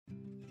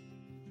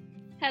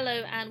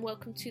Hello and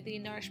welcome to the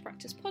Nourish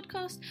Practice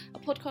podcast, a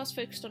podcast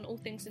focused on all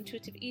things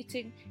intuitive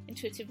eating,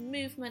 intuitive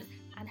movement,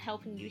 and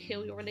helping you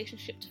heal your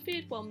relationship to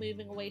food while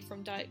moving away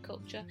from diet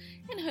culture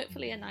in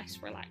hopefully a nice,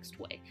 relaxed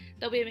way.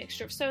 There'll be a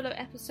mixture of solo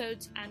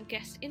episodes and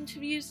guest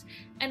interviews.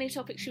 Any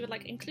topics you would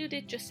like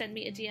included, just send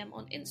me a DM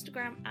on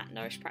Instagram at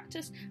Nourish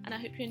Practice, and I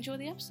hope you enjoy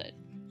the episode.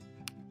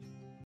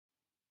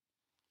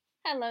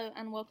 Hello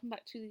and welcome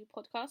back to the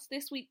podcast.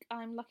 This week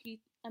I'm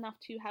lucky enough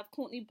to have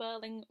Courtney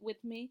Burling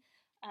with me.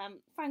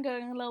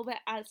 Fangirling a little bit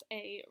as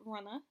a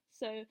runner.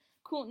 So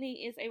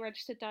Courtney is a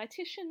registered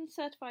dietitian,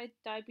 certified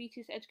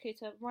diabetes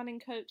educator, running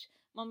coach,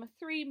 mum of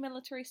 3,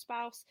 military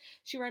spouse.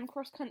 She ran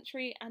cross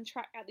country and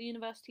track at the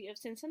University of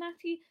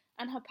Cincinnati,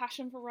 and her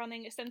passion for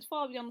running extends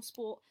far beyond the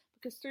sport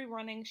because through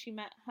running she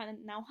met her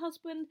now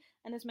husband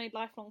and has made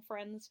lifelong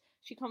friends.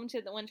 She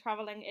commented that when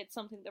traveling it's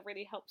something that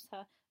really helps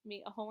her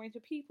meet a whole range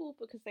of people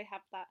because they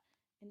have that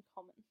in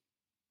common.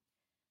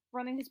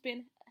 Running has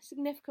been a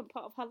significant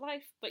part of her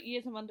life, but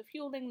years of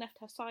underfueling left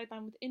her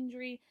sidelined with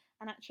injury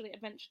and actually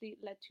eventually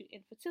led to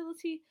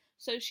infertility.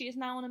 So she is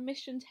now on a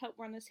mission to help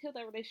runners heal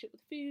their relationship with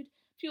food,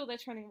 fuel their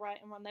training right,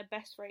 and run their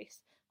best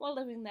race while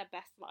living their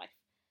best life.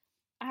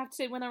 I have to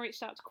say, when I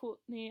reached out to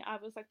Courtney, I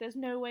was like, there's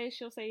no way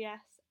she'll say yes.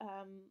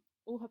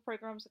 All her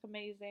programs look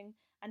amazing,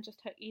 and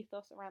just her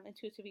ethos around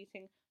intuitive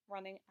eating,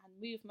 running, and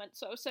movement.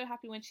 So I was so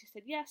happy when she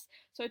said yes.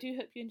 So I do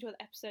hope you enjoy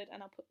the episode,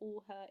 and I'll put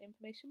all her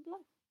information below.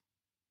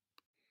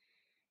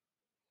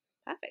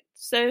 Perfect.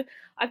 So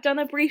I've done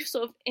a brief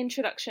sort of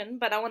introduction,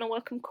 but I want to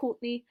welcome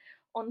Courtney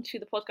onto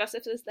the podcast.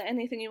 If there's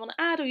anything you want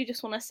to add or you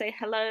just want to say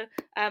hello,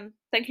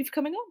 thank you for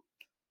coming on.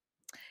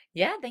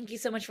 Yeah, thank you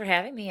so much for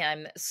having me.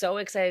 I'm so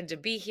excited to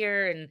be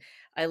here, and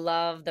I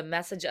love the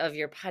message of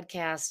your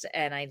podcast,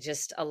 and I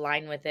just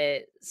align with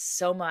it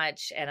so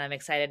much, and I'm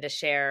excited to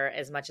share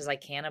as much as I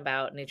can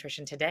about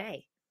nutrition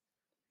today.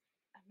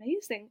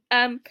 Amazing.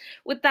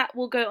 With that,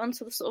 we'll go on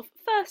to the sort of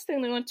first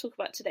thing we want to talk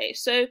about today.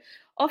 So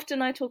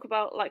often I talk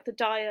about like the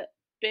diet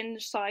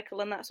binge cycle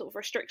and that sort of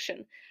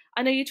restriction.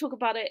 I know you talk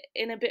about it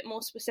in a bit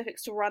more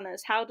specifics to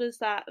runners. How does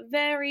that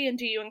vary, and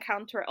do you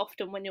encounter it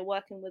often when you're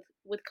working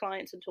with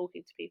clients and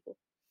talking to people?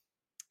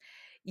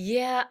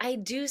 Yeah, I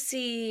do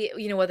see,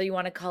 whether you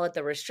want to call it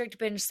the restrict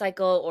binge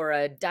cycle or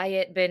a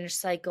diet binge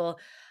cycle,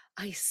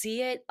 I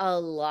see it a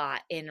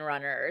lot in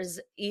runners,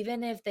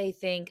 even if they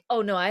think,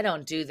 oh, no, I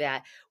don't do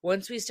that.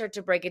 Once we start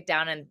to break it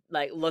down and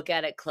like look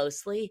at it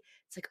closely,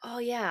 it's like, oh,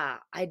 yeah,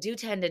 I do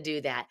tend to do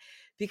that.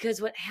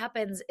 Because what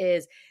happens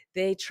is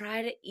they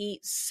try to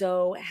eat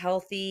so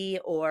healthy,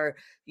 or,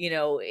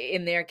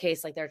 in their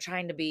case, like they're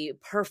trying to be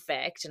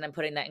perfect. And I'm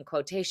putting that in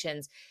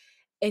quotations.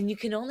 And you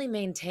can only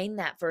maintain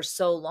that for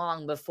so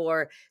long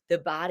before the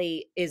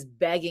body is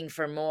begging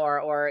for more,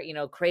 or,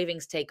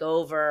 cravings take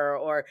over,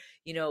 or,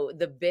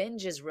 the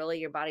binge is really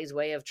your body's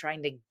way of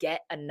trying to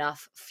get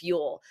enough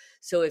fuel.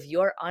 So if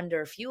you're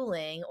under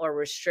fueling or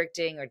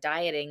restricting or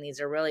dieting, these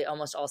are really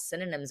almost all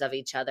synonyms of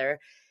each other.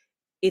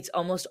 It's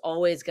almost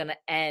always going to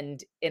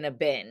end in a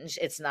binge.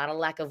 It's not a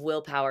lack of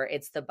willpower.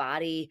 It's the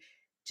body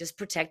just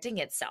protecting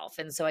itself.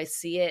 And so I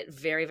see it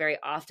very, very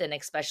often,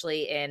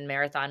 especially in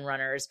marathon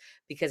runners,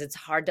 because it's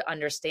hard to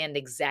understand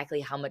exactly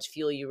how much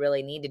fuel you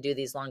really need to do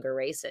these longer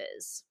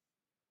races.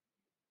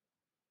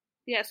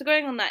 Yeah, so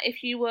going on that,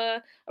 if you were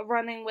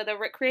running with a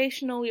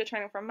recreational, you're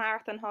training for a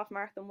marathon, half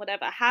marathon,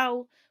 whatever,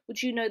 how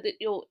would you know that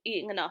you're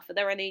eating enough? Are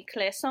there any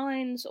clear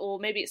signs? Or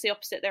maybe it's the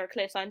opposite, there are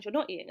clear signs you're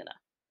not eating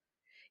enough?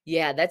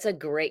 Yeah, that's a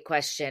great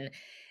question.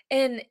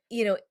 And,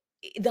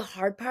 the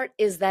hard part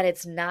is that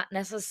it's not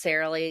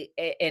necessarily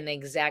an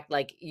exact,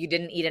 like, you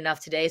didn't eat enough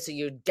today, so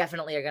you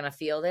definitely are going to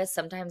feel this.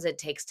 Sometimes it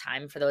takes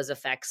time for those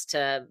effects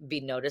to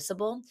be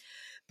noticeable.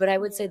 But I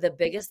would say the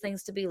biggest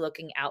things to be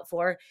looking out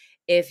for,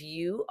 if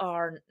you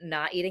are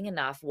not eating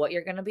enough, what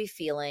you're going to be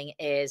feeling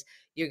is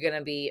you're going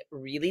to be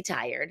really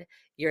tired.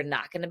 You're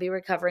not going to be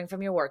recovering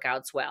from your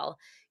workouts well.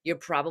 You're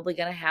probably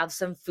going to have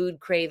some food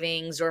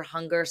cravings or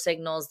hunger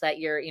signals that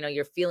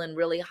you're feeling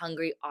really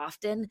hungry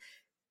often.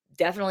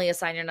 Definitely a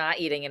sign you're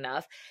not eating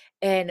enough.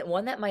 And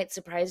one that might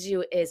surprise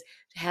you is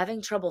having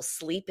trouble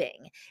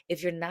sleeping.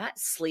 If you're not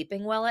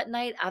sleeping well at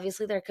night,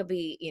 obviously there could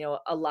be,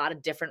 a lot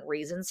of different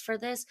reasons for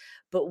this,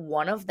 but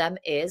one of them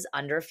is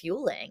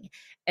underfueling.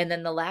 And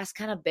then the last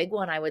kind of big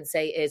one I would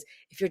say is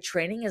if your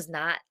training is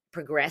not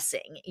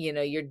progressing,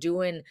 you're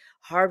doing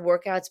hard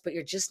workouts, but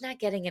you're just not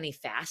getting any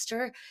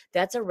faster,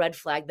 that's a red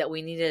flag that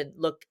we need to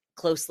look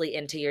closely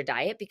into your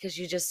diet, because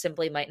you just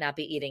simply might not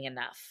be eating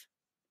enough.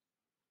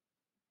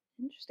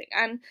 Interesting.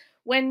 And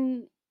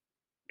when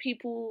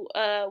people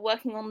are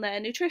working on their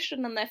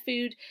nutrition and their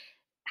food,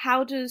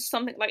 how does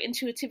something like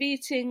intuitive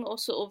eating or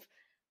sort of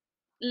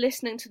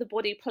listening to the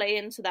body play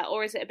into that?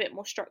 Or is it a bit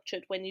more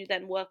structured when you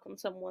then work on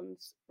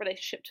someone's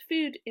relationship to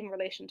food in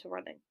relation to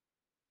running?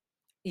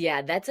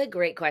 Yeah, that's a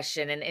great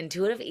question. And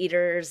intuitive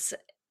eaters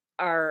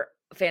are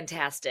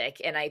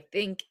fantastic. And I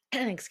think,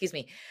 excuse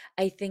me,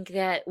 I think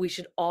that we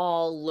should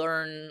all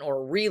learn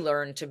or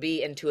relearn to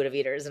be intuitive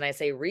eaters. And I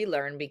say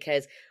relearn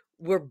because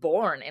we're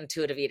born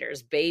intuitive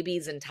eaters.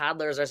 Babies and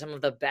toddlers are some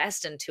of the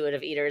best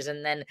intuitive eaters.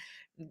 And then,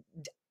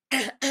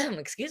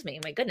 excuse me,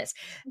 my goodness,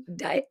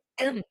 diet,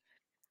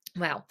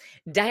 wow,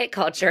 diet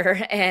culture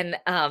and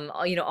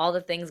all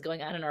the things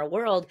going on in our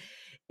world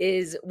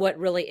is what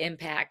really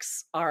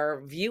impacts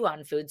our view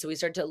on food. So we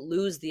start to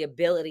lose the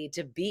ability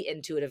to be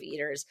intuitive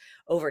eaters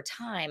over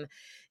time.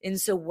 And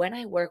so when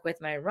I work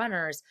with my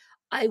runners,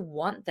 I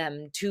want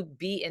them to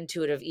be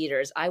intuitive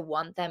eaters. I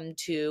want them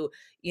to,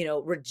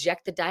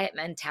 reject the diet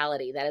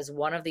mentality. That is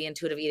one of the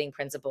intuitive eating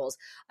principles.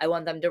 I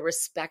want them to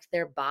respect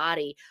their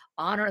body,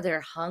 honor their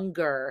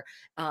hunger.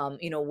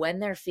 When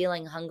they're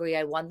feeling hungry,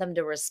 I want them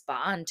to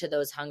respond to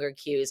those hunger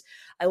cues.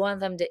 I want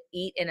them to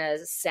eat in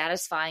a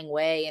satisfying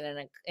way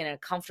and in a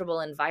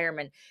comfortable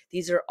environment.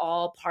 These are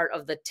all part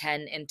of the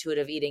 10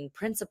 intuitive eating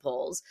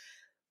principles.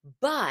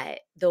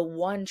 But the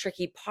one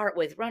tricky part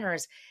with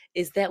runners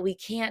is that we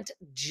can't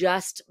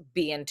just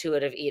be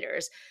intuitive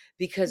eaters,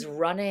 because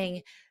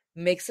running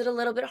makes it a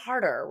little bit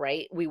harder,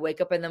 right? We wake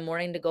up in the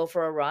morning to go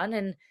for a run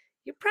and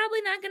you're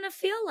probably not going to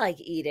feel like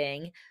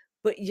eating,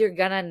 but you're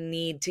going to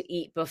need to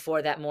eat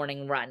before that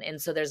morning run.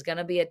 And so there's going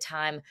to be a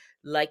time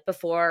like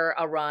before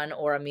a run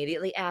or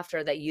immediately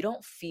after that you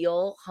don't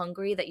feel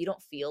hungry, that you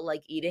don't feel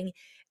like eating,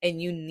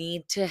 and you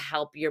need to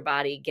help your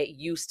body get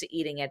used to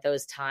eating at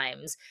those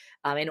times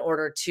in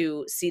order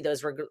to see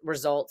those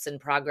results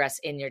and progress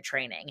in your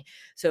training.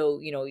 So,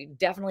 you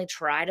definitely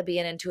try to be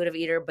an intuitive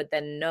eater, but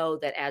then know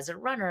that as a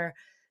runner,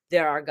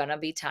 there are going to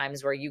be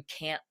times where you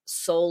can't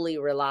solely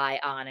rely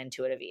on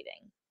intuitive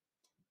eating.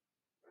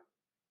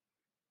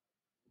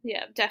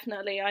 Yeah,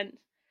 definitely.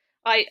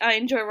 I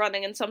enjoy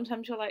running, and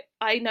sometimes you're like,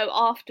 I know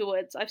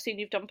afterwards, I've seen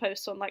you've done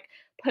posts on like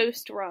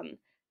post run,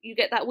 you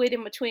get that weird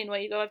in between where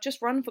you go, I've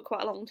just run for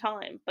quite a long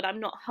time, but I'm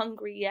not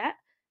hungry yet.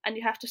 And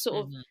you have to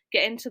sort of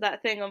get into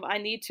that thing of I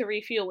need to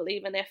refuel,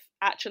 even if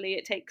actually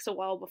it takes a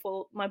while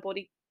before my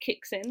body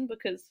kicks in,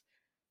 because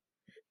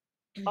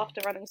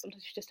after running,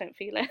 sometimes you just don't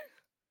feel it.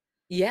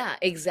 Yeah,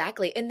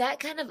 exactly. And that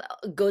kind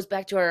of goes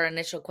back to our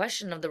initial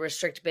question of the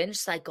restrict binge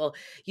cycle.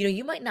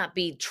 You might not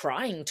be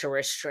trying to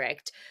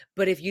restrict,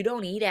 but if you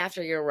don't eat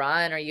after your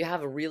run or you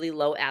have a really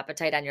low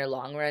appetite on your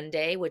long run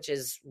day, which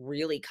is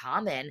really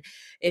common,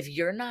 if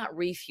you're not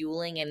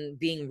refueling and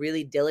being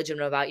really diligent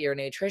about your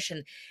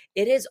nutrition,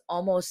 it is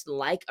almost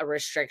like a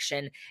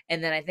restriction.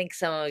 And then I think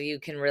some of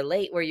you can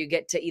relate where you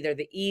get to either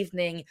the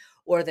evening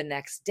or the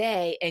next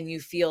day and you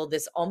feel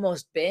this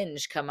almost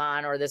binge come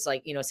on, or this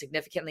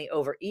significantly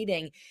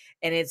overeating,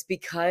 and it's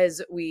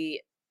because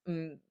we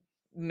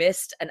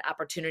missed an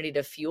opportunity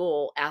to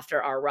fuel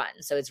after our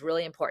run. So it's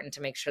really important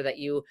to make sure that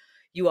you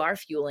are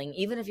fueling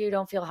even if you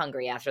don't feel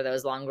hungry after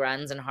those long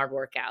runs and hard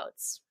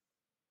workouts.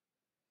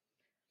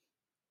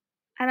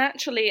 And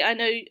actually, I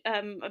know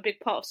a big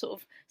part of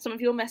sort of some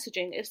of your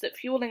messaging is that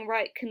fueling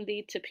right can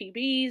lead to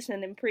PBs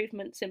and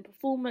improvements in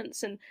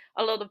performance and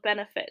a lot of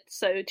benefits.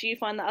 So, do you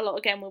find that a lot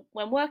again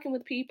when working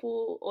with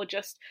people, or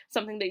just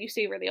something that you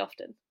see really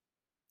often?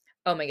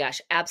 Oh my gosh,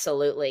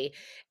 absolutely.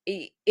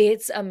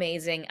 It's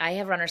amazing. I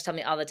have runners tell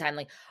me all the time,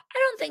 like, I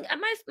don't think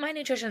my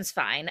nutrition's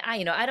fine.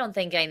 I don't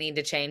think I need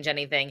to change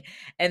anything.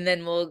 And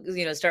then we'll,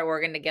 start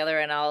working together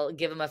and I'll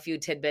give them a few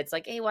tidbits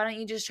like, hey, why don't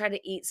you just try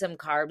to eat some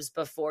carbs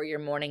before your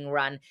morning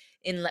run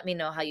and let me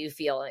know how you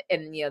feel.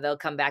 And, they'll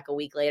come back a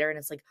week later and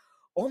it's like,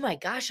 oh my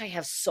gosh, I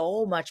have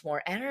so much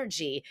more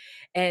energy.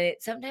 And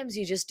sometimes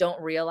you just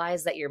don't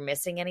realize that you're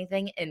missing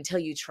anything until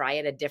you try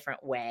it a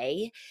different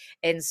way.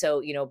 And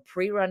so,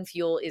 pre-run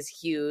fuel is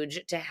huge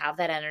to have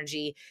that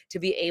energy to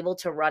be able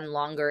to run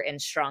longer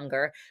and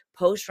stronger.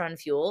 Post-run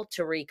fuel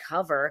to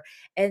recover,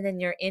 and then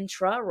your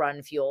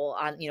intra-run fuel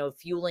on,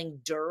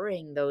 fueling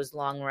during those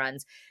long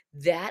runs.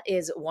 That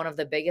is one of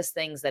the biggest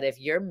things that if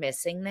you're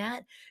missing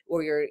that,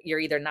 or you're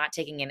either not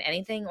taking in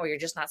anything or you're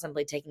just not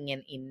simply taking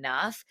in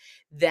enough,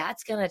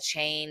 that's going to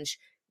change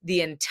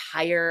the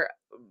entire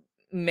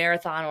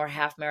marathon or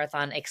half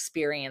marathon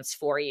experience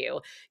for you.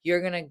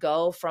 You're going to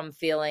go from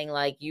feeling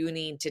like you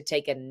need to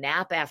take a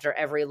nap after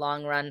every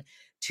long run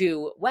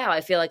to, wow,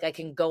 I feel like I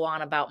can go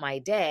on about my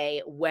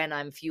day when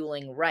I'm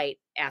fueling right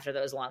after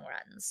those long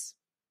runs.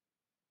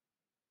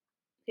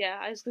 Yeah,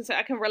 I was gonna say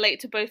I can relate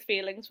to both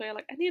feelings where you're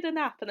like, I need a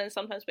nap, and then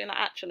sometimes being like,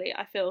 actually,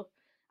 I feel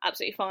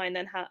absolutely fine,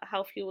 and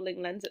how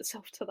fueling lends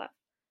itself to that.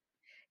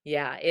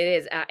 Yeah, it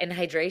is. And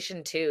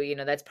hydration too,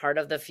 that's part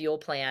of the fuel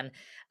plan.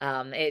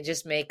 It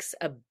just makes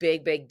a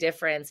big, big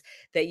difference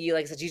that you,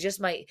 like I said, you just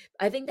might,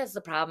 I think that's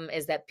the problem,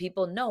 is that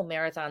people know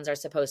marathons are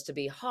supposed to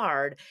be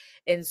hard.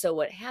 And so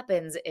what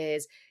happens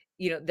is,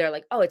 they're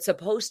like, oh, it's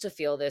supposed to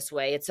feel this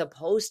way. It's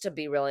supposed to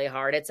be really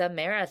hard. It's a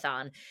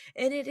marathon.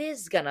 And it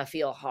is going to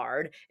feel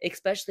hard,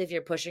 especially if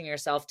you're pushing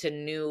yourself to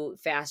new,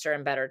 faster,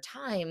 and better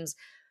times,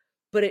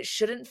 but it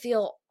shouldn't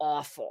feel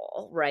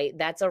awful, right?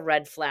 That's a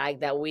red flag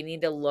that we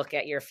need to look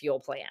at your fuel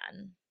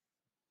plan.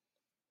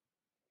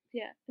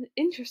 Yeah,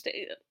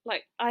 interesting.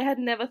 Like I had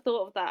never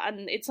thought of that,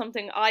 and it's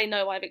something I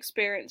know I've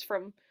experienced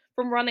from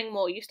running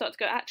more. You start to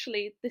go,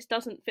 actually, this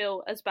doesn't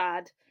feel as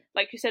bad.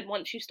 Like you said,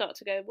 once you start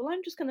to go, well,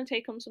 I'm just going to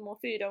take on some more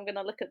food. I'm going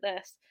to look at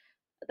this.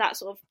 that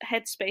sort of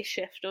headspace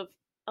shift of,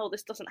 oh,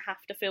 this doesn't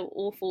have to feel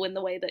awful in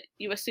the way that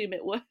you assume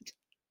it would.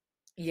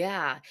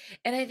 Yeah.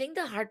 And I think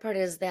the hard part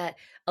is that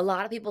a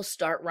lot of people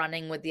start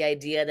running with the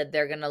idea that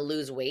they're going to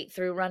lose weight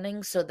through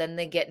running. So then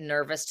they get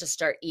nervous to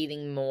start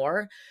eating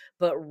more.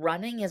 But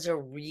running is a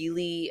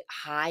really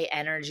high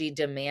energy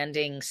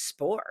demanding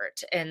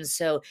sport. And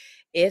so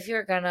if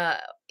you're going to,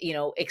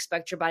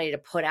 expect your body to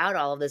put out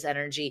all of this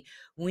energy,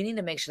 we need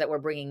to make sure that we're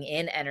bringing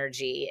in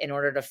energy in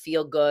order to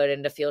feel good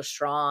and to feel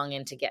strong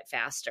and to get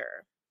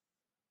faster.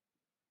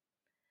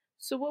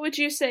 So what would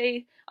you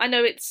say? I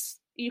know it's,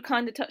 you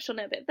kind of touched on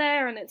it a bit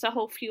there, and it's a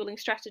whole fueling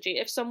strategy.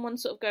 If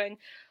someone's sort of going,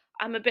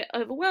 I'm a bit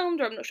overwhelmed,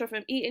 or I'm not sure if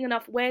I'm eating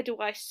enough, where do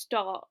I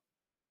start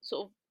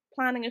sort of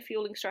planning a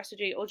fueling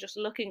strategy, or just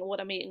looking at what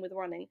I'm eating with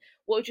running?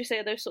 What would you say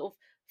are those sort of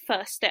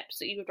first steps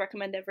that you would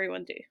recommend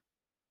everyone do?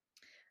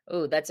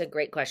 Oh, that's a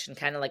great question.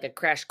 Kind of like a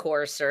crash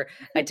course, or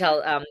I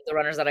tell the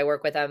runners that I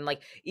work with, I'm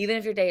like, even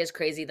if your day is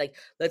crazy, like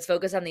let's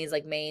focus on these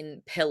like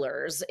main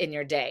pillars in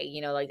your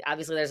day. Like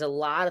obviously there's a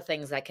lot of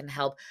things that can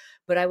help,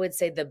 but I would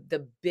say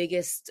the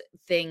biggest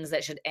things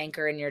that should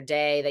anchor in your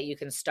day that you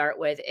can start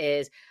with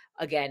is,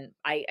 again,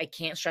 I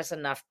can't stress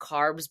enough,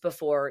 carbs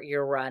before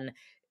your run.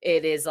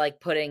 It is like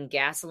putting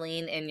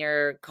gasoline in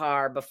your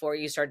car before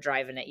you start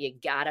driving it. You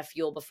gotta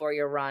fuel before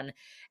your run,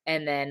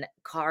 and then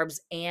carbs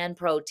and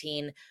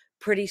protein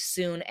pretty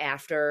soon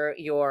after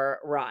your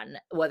run,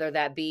 whether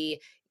that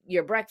be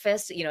your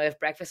breakfast. If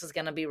breakfast is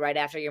going to be right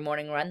after your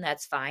morning run,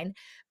 that's fine.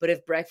 But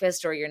if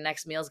breakfast or your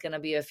next meal is going to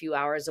be a few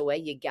hours away,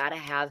 you got to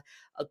have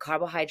a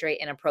carbohydrate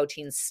and a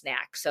protein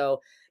snack.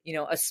 So,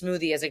 a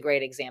smoothie is a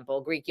great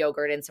example, Greek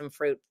yogurt and some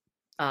fruit.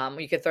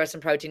 You could throw some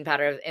protein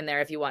powder in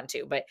there if you want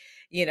to, but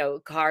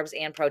carbs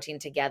and protein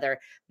together,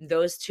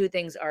 those two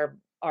things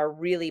are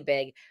really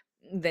big.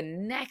 The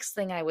next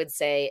thing I would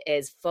say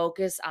is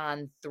focus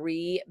on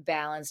 3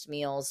 balanced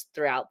meals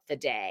throughout the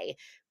day: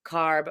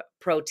 carb,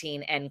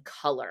 protein, and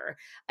color.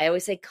 I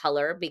always say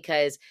color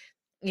because,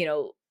 you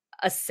know,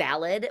 a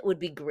salad would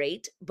be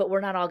great, but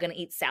we're not all going to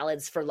eat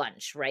salads for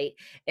lunch, right?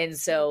 And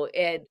so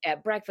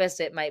at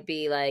breakfast, it might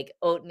be like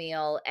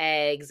oatmeal,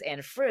 eggs,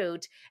 and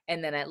fruit.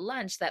 And then at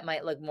lunch, that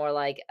might look more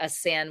like a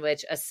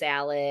sandwich, a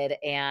salad,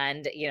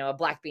 and, a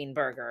black bean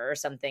burger or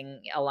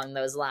something along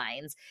those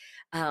lines.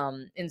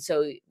 And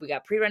so we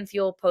got pre-run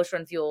fuel,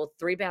 post-run fuel,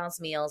 3 balanced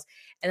meals.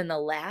 And then the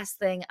last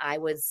thing I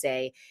would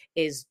say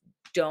is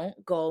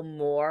don't go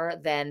more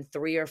than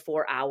 3 or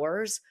 4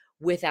 hours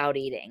without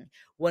eating.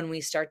 When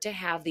we start to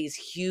have these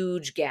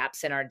huge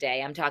gaps in our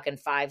day, I'm talking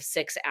 5,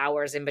 6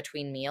 hours in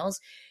between meals,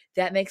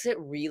 that makes it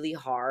really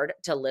hard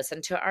to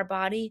listen to our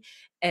body,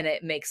 and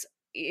it makes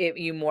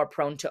you more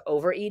prone to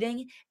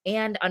overeating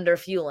and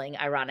underfueling,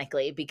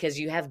 ironically, because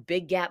you have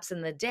big gaps in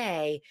the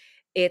day.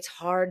 It's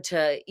hard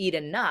to eat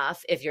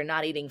enough if you're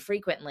not eating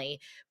frequently.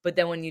 But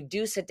then when you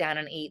do sit down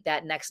and eat,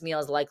 that next meal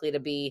is likely to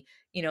be,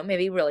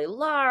 maybe really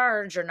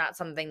large or not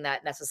something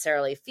that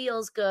necessarily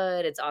feels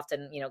good. It's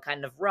often,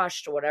 kind of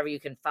rushed or whatever you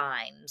can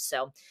find.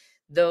 So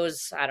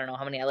those, I don't know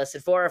how many I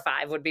listed, 4 or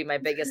 5 would be my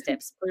biggest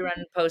tips: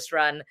 pre-run,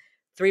 post-run,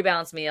 3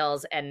 balanced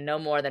meals, and no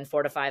more than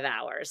 4 to 5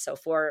 hours. So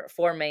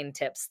four main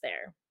tips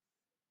there.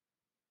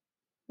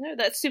 No,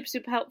 that's super,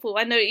 super helpful.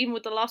 I know even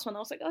with the last one, I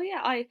was like, oh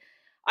yeah,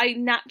 I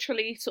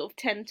naturally sort of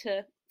tend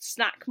to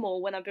snack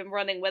more when I've been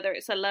running, whether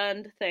it's a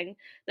learned thing.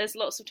 There's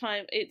lots of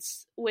time.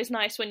 It's always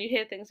nice when you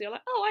hear things, you're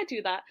like, oh, I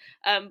do that.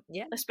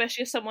 Yeah.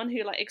 Especially as someone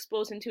who like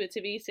explores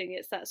intuitive eating,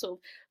 it's that sort of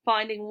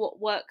finding what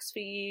works for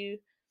you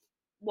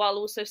while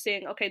also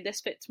seeing, okay,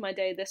 this fits my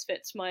day, this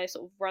fits my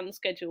sort of run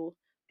schedule.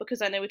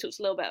 Because I know we talked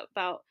a little bit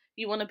about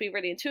you want to be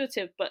really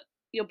intuitive, but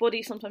your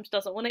body sometimes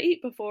doesn't want to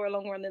eat before a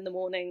long run in the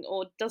morning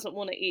or doesn't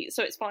want to eat.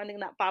 So it's finding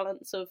that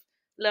balance of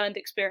learned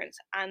experience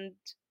and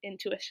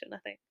intuition, I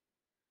think.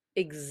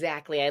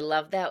 Exactly. I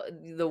love that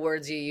the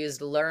words you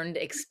used, learned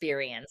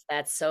experience.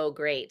 That's so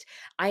great.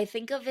 I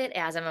think of it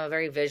as, I'm a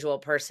very visual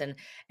person.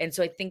 And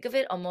so I think of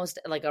it almost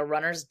like a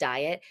runner's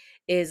diet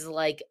is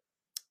like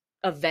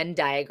a Venn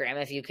diagram.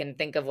 If you can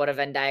think of what a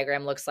Venn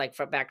diagram looks like,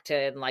 from back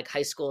to like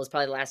high school is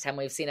probably the last time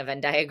we've seen a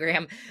Venn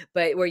diagram,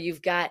 but where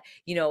you've got,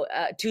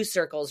 2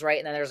 circles, right?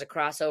 And then there's a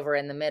crossover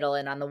in the middle.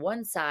 And on the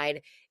one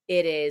side,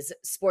 it is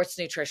sports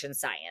nutrition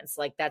science.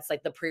 Like that's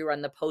like the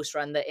pre-run, the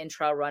post-run, the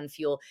intra-run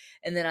fuel.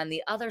 And then on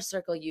the other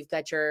circle, you've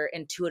got your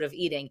intuitive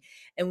eating.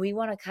 And we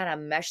want to kind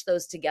of mesh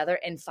those together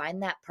and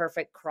find that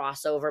perfect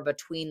crossover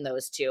between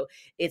those two.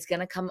 It's going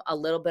to come a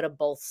little bit of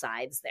both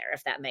sides there,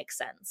 if that makes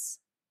sense.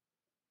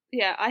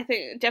 Yeah, I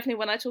think definitely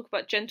when I talk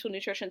about gentle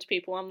nutrition to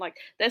people, I'm like,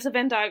 there's a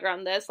Venn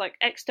diagram. There's like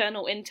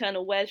external,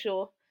 internal. Where's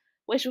your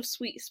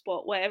sweet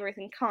spot where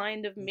everything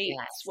kind of meets?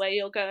 Yes. Where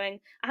you're going.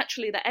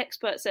 Actually, the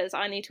expert says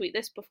I need to eat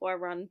this before I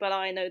run, but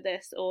I know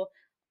this, or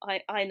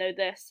I know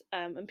this,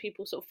 and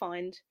people sort of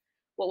find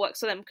what works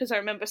for them. Because I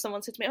remember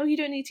someone said to me, "Oh, you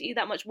don't need to eat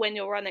that much when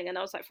you're running," and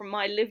I was like, from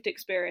my lived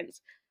experience,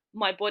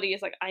 my body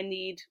is like, I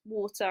need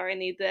water, I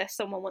need this.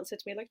 Someone once said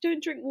to me, like,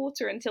 don't drink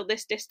water until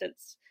this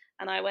distance.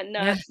 And I went,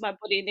 no, my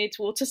body needs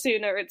water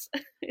sooner. It's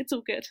it's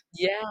all good.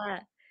 Yeah.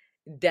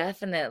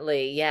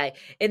 Definitely, yeah,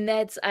 and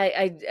that's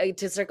I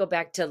to circle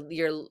back to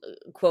your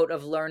quote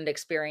of learned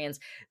experience,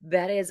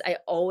 that is, I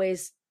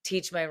always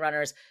teach my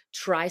runners,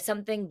 try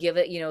something, give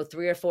it,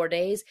 3 or 4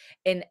 days,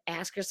 and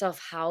ask yourself,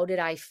 "How did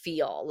I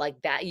feel?"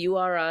 Like that you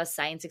are a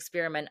science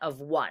experiment of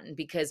 1,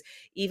 because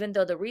even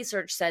though the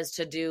research says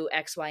to do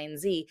X, Y, and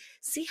Z,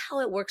 see how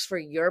it works for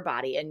your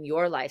body and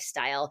your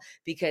lifestyle,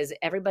 because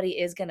everybody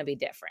is gonna be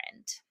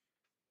different.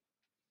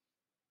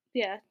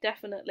 Yeah,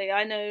 definitely.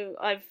 I know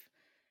I've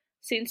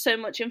seen so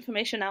much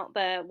information out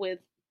there with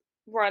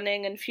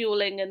running and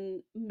fueling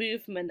and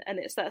movement, and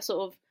it's that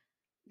sort of,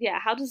 yeah,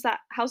 how's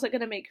that going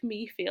to make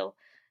me feel,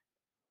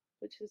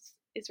 which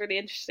is really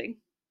interesting.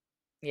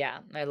 Yeah,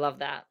 I love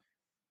that.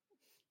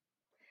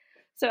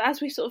 So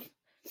as we sort of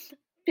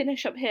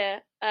finish up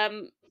here,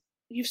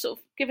 you've sort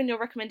of given your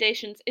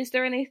recommendations. Is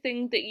there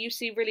anything that you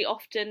see really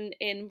often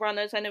in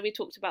runners? I know we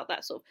talked about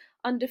that sort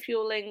of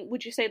underfueling.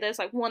 Would you say there's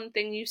like one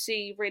thing you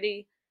see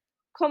really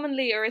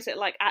commonly, or is it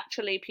like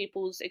actually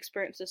people's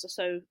experiences are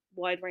so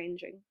wide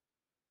ranging?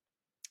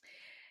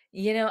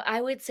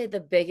 I would say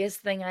the biggest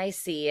thing I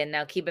see, and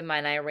now keep in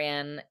mind I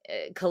ran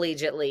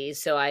collegiately,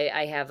 so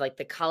I have like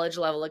the college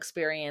level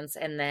experience,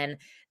 and then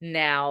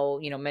now,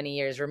 many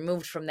years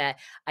removed from that,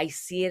 I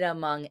see it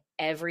among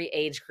every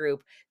age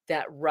group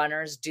that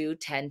runners do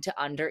tend to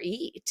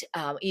undereat,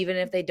 even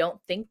if they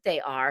don't think they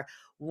are.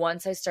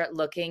 Once I start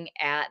looking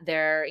at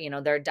their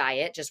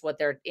diet, just what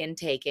they're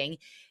intaking,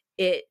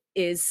 it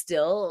is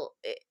still.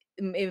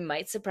 It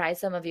might surprise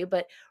some of you,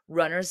 but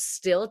runners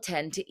still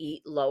tend to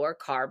eat lower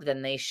carb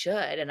than they should.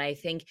 And I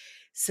think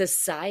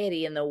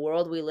society in the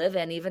world we live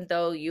in, even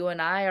though you and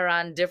I are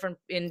on different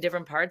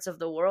parts of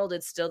the world,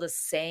 it's still the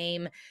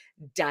same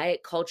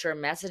diet culture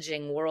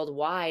messaging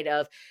worldwide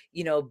of,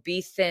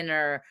 be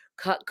thinner,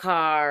 cut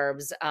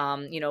carbs,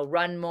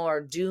 run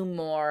more, do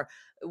more,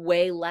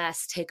 weigh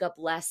less, take up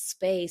less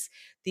space.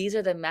 These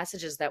are the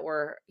messages that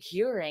we're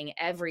hearing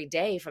every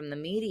day from the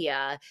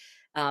media,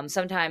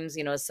 sometimes,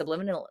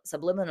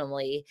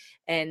 subliminally.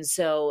 And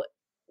so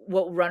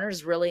what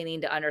runners really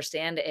need to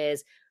understand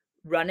is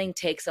running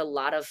takes a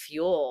lot of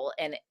fuel,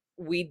 and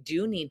we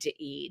do need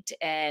to eat,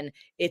 and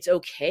it's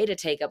okay to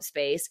take up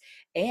space.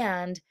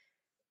 And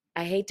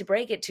I hate to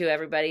break it to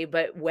everybody,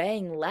 but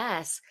weighing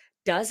less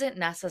doesn't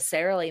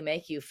necessarily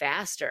make you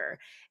faster.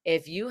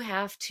 If you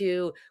have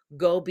to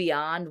go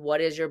beyond what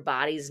is your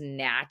body's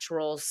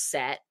natural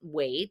set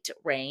weight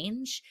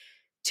range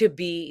to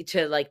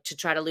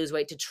try to lose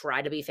weight, to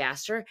try to be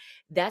faster,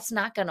 that's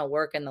not going to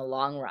work in the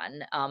long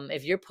run.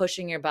 If you're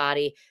pushing your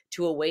body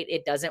to a weight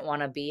it doesn't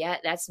want to be at,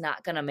 that's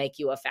not going to make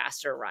you a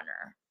faster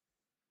runner.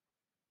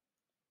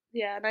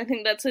 Yeah, and I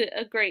think that's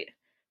a great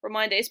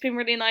reminder. It's been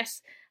really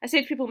nice. I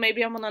say to people,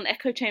 maybe I'm on an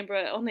echo chamber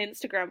on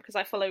Instagram because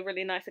I follow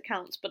really nice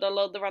accounts, but a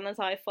lot of the runners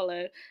I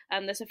follow,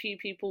 there's a few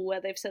people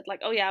where they've said like,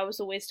 oh yeah, I was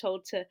always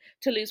told to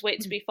lose weight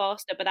to be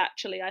faster, but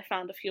actually I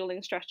found a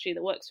fueling strategy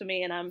that works for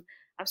me, and I'm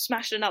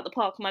smashing it out the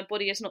park. My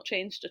body has not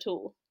changed at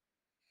all.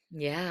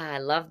 Yeah, I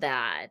love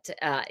that.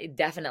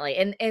 Definitely.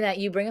 And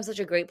you bring up such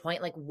a great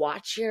point. Like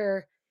watch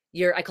your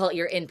I call it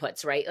your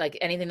inputs, right? Like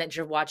anything that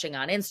you're watching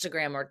on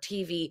Instagram or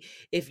TV,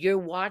 if you're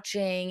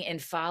watching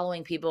and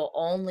following people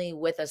only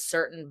with a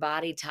certain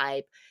body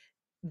type,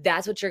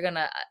 that's what you're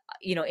gonna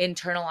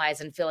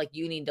internalize and feel like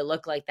you need to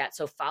look like that.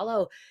 So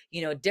follow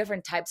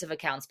different types of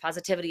accounts,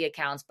 positivity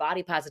accounts,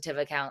 body positive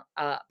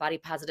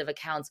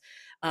accounts,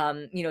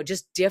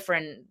 just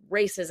different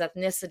races,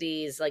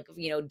 ethnicities, like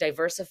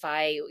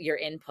diversify your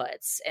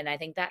inputs. And I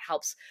think that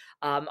helps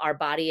our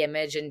body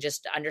image and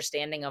just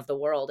understanding of the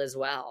world as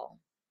well.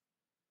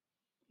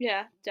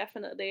 Yeah,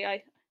 definitely.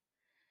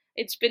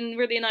 It's been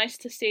really nice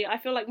to see. I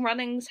feel like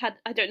running's had,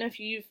 I don't know if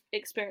you've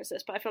experienced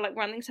this, but I feel like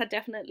running's had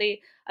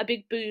definitely a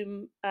big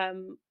boom.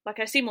 Like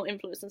I see more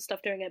influencers and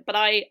stuff doing it, but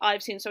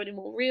I've seen so many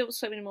more reels,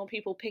 so many more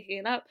people picking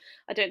it up.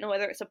 I don't know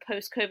whether it's a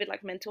post-COVID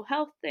like mental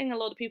health thing. A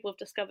lot of people have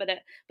discovered it,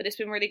 but it's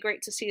been really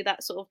great to see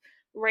that sort of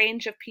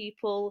range of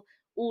people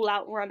all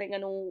out running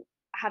and all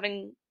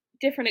having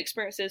different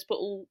experiences, but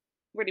all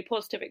really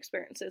positive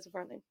experiences of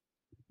running.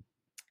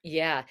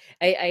 Yeah,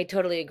 I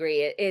totally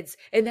agree.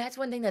 And that's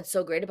one thing that's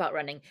so great about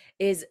running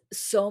is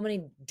so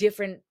many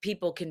different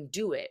people can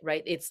do it,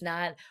 right? It's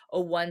not a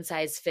one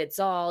size fits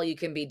all. You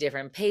can be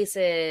different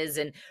paces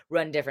and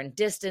run different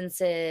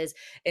distances.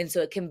 And so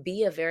it can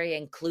be a very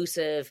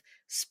inclusive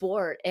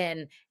sport.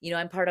 And,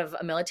 I'm part of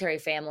a military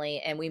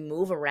family and we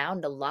move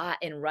around a lot,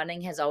 and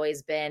running has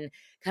always been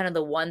kind of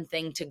the one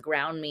thing to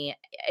ground me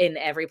in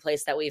every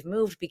place that we've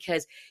moved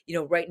because,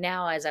 right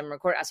now as I'm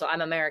recording, so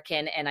I'm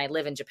American and I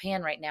live in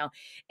Japan right now,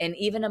 and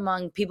even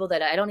among people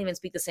that I don't even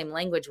speak the same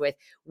language with,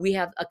 we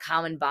have a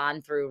common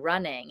bond through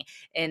running.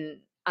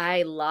 And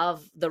I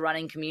love the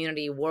running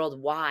community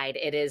worldwide.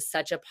 It is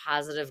such a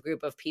positive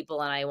group of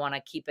people, and I want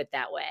to keep it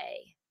that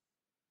way.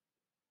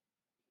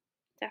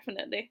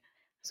 Definitely.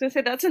 I was gonna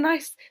say that's a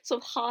nice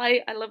sort of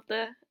high. I love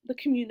the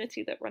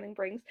community that running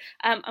brings.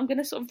 I'm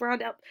gonna sort of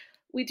round up.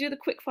 We do the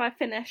quick fire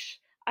finish.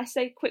 I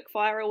say quick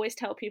fire. I always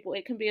tell people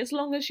it can be as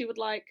long as you would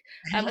like.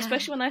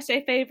 Especially when I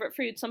say favorite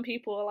food, some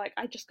people are like,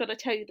 I just got to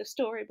tell you the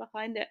story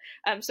behind it.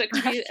 So it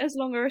can be as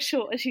long or as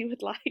short as you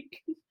would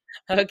like.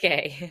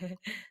 Okay.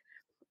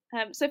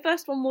 So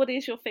first one, what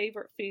is your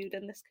favorite food?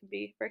 And this can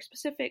be very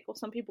specific, or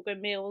some people go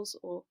meals,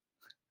 or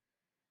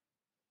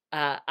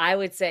I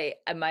would say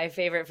my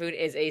favorite food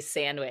is a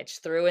sandwich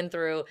through and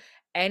through.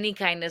 Any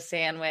kind of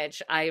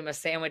sandwich. I am a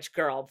sandwich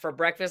girl. For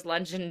breakfast,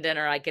 lunch, and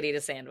dinner, I could eat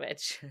a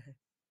sandwich.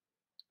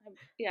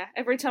 yeah.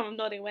 Every time I'm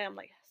nodding away, I'm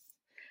like,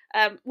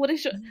 yes. What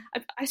is your?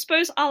 I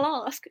suppose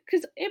I'll ask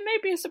because it may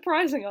be a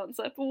surprising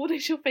answer. But what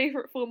is your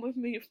favorite form of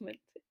movement?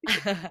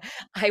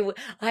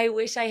 I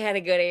wish I had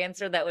a good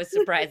answer that was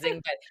surprising,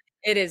 but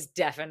it is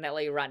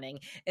definitely running.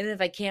 And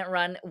if I can't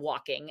run,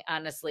 walking.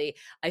 Honestly,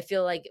 I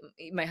feel like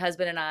my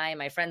husband and I,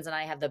 my friends and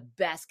I have the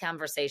best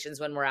conversations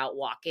when we're out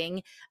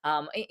walking,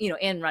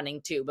 and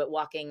running too, but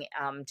walking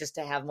just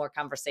to have more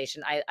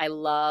conversation. I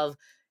love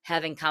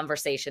having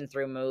conversation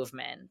through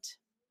movement.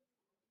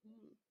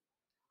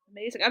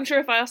 Amazing. I'm sure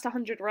if I asked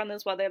 100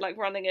 runners why they like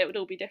running, it would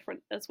all be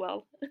different as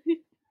well.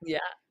 Yeah.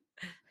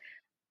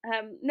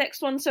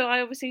 Next one. So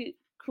I obviously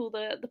call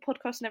the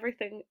podcast and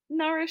everything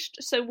nourished.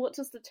 So what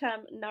does the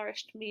term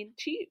nourished mean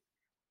to you?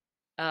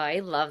 Oh, I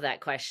love that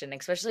question.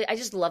 Especially, I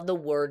just love the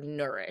word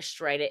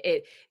nourished, right?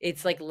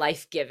 It's like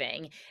life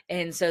giving,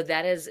 and so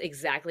that is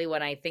exactly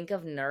when I think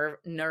of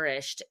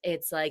nourished.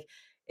 It's like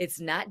it's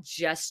not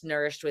just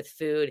nourished with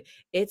food;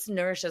 it's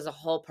nourished as a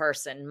whole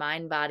person,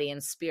 mind, body,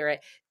 and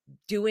spirit,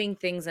 doing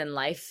things in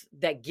life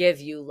that give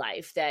you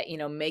life, that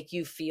make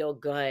you feel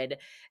good,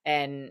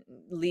 and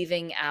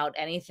leaving out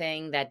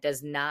anything that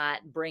does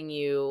not bring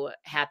you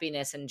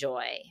happiness and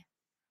joy.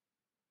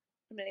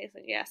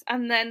 Amazing, yes.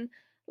 And then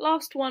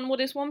last one, what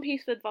is one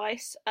piece of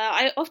advice?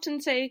 I often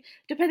say,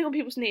 depending on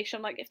people's niche,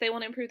 I'm like, if they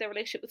want to improve their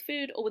relationship with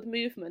food or with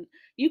movement,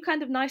 you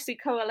kind of nicely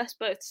coalesce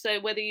both. So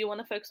whether you want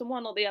to focus on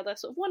one or the other,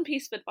 sort of one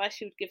piece of advice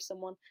you would give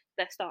someone if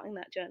they're starting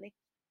that journey.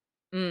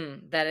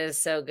 That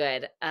is so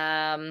good.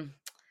 I'm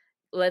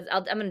going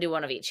to do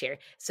one of each here.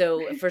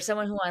 So, for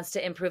someone who wants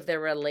to improve their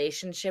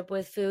relationship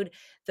with food,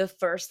 the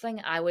first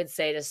thing I would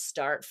say to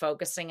start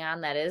focusing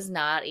on, that is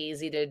not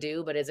easy to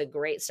do, but is a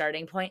great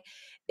starting point,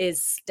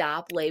 is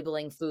stop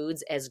labeling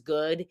foods as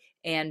good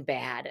and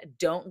bad.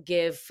 Don't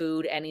give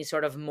food any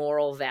sort of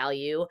moral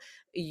value.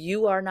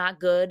 You are not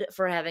good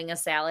for having a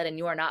salad, and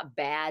you are not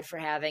bad for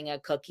having a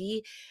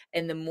cookie.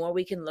 And the more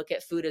we can look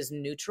at food as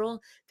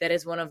neutral, that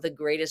is one of the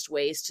greatest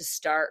ways to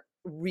start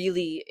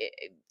really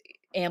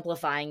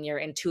amplifying your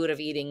intuitive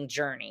eating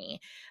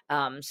journey.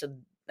 So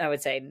I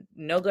would say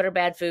no good or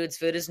bad foods,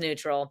 food is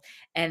neutral.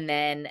 And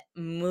then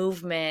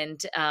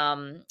movement,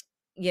 I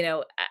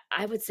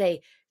would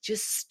say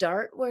just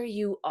start where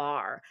you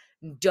are.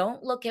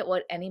 Don't look at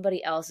what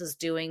anybody else is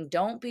doing.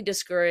 Don't be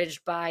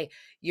discouraged by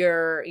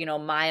your,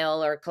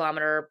 mile or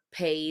kilometer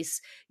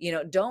pace.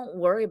 Don't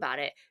worry about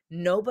it.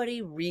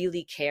 Nobody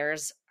really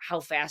cares how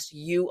fast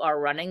you are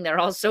running. They're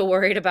also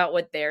worried about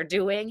what they're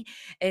doing.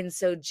 And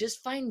so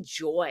just find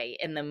joy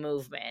in the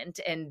movement,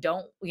 and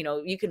don't,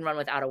 you can run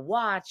without a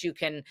watch. You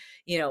can,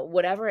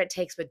 whatever it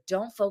takes, but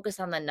don't focus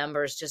on the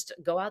numbers. Just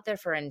go out there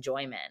for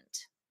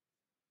enjoyment.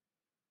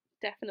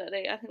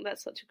 Definitely. I think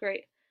that's such a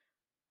great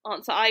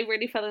answer. I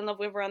really fell in love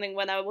with running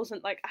when I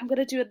wasn't like, I'm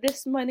gonna do a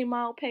this many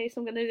mile pace.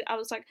 I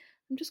was like,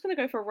 I'm just gonna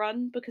go for a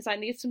run because I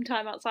need some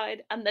time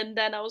outside. And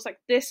then I was like,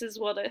 this is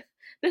what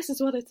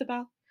it's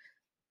about.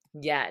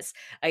 Yes,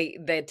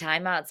 the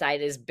time outside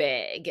is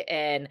big,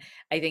 and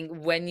I think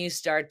when you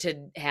start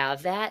to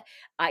have that,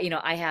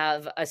 I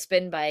have a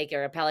spin bike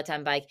or a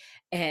Peloton bike,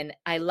 and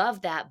I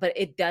love that, but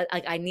it does,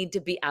 like, I need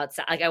to be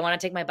outside. Like, I want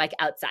to take my bike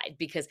outside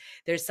because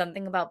there's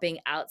something about being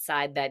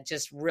outside that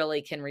just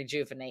really can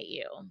rejuvenate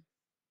you.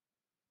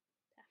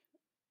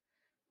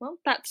 Well,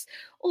 that's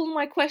all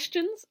my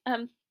questions.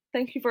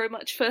 Thank you very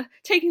much for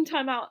taking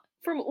time out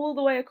from all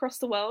the way across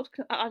the world.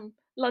 I'm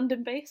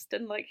London based,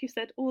 and like you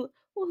said, all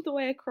the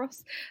way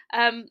across.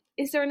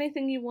 Is there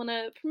anything you want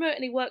to promote?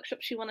 Any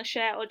workshops you want to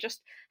share, or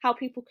just how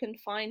people can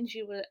find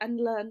you and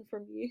learn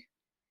from you?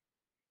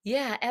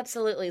 Yeah,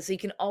 absolutely. So you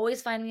can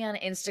always find me on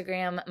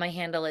Instagram. My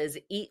handle is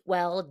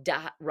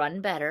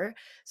eatwell.runbetter.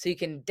 So you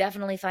can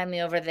definitely find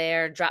me over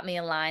there. Drop me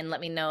a line.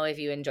 Let me know if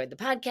you enjoyed the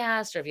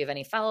podcast or if you have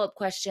any follow up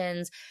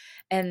questions.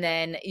 And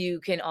then you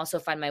can also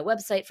find my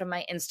website from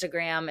my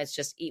Instagram. It's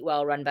just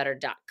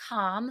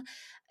eatwellrunbetter.com.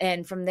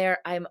 And from there,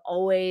 I'm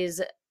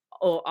always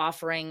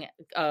offering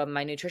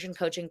my nutrition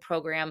coaching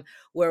program,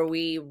 where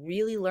we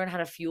really learn how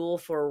to fuel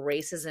for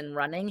races and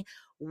running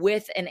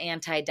with an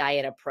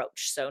anti-diet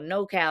approach. So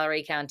no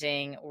calorie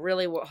counting,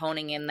 really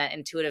honing in that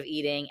intuitive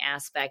eating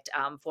aspect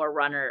for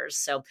runners.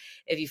 So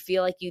if you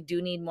feel like you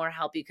do need more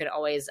help, you can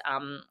always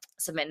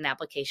submit an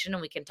application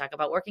and we can talk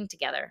about working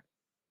together.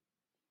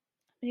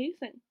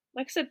 Amazing.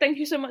 Like I said, thank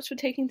you so much for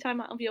taking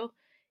time out of your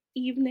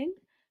evening.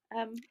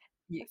 Y-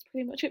 That's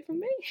pretty much it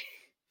from me.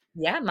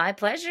 Yeah, my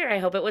pleasure. I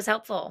hope it was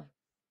helpful.